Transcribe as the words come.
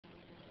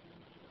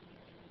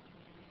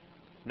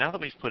Now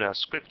that we've put our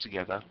script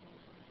together,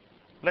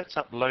 let's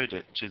upload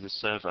it to the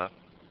server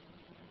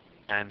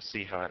and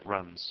see how it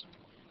runs.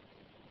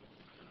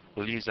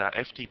 We'll use our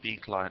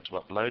FTP client to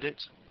upload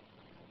it,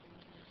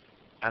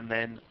 and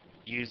then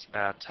use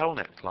our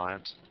Telnet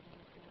client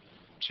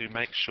to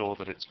make sure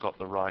that it's got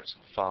the right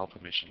file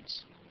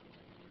permissions.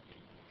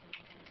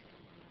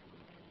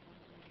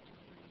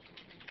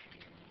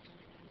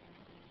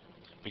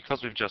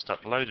 Because we've just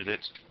uploaded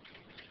it,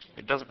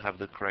 it doesn't have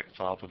the correct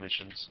file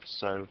permissions,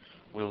 so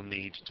we'll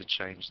need to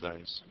change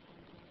those.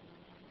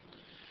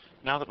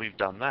 Now that we've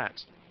done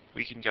that,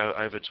 we can go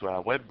over to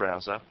our web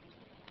browser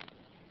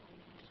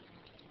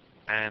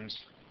and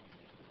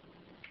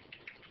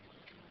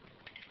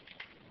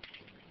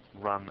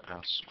run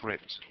our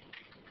script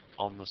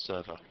on the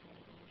server.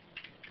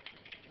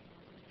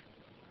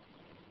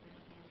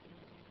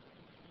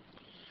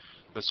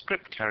 The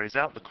script carries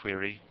out the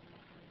query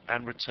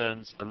and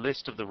returns a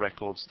list of the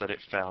records that it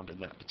found in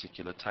that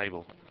particular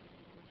table.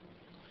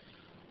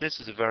 This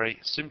is a very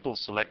simple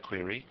select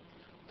query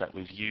that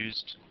we've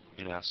used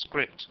in our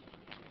script,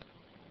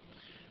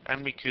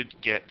 and we could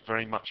get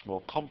very much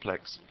more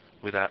complex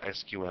with our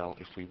SQL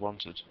if we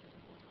wanted.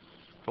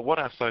 But what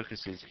our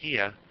focus is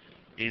here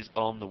is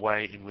on the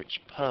way in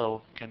which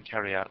Perl can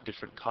carry out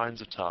different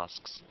kinds of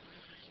tasks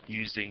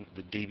using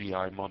the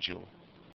DBI module.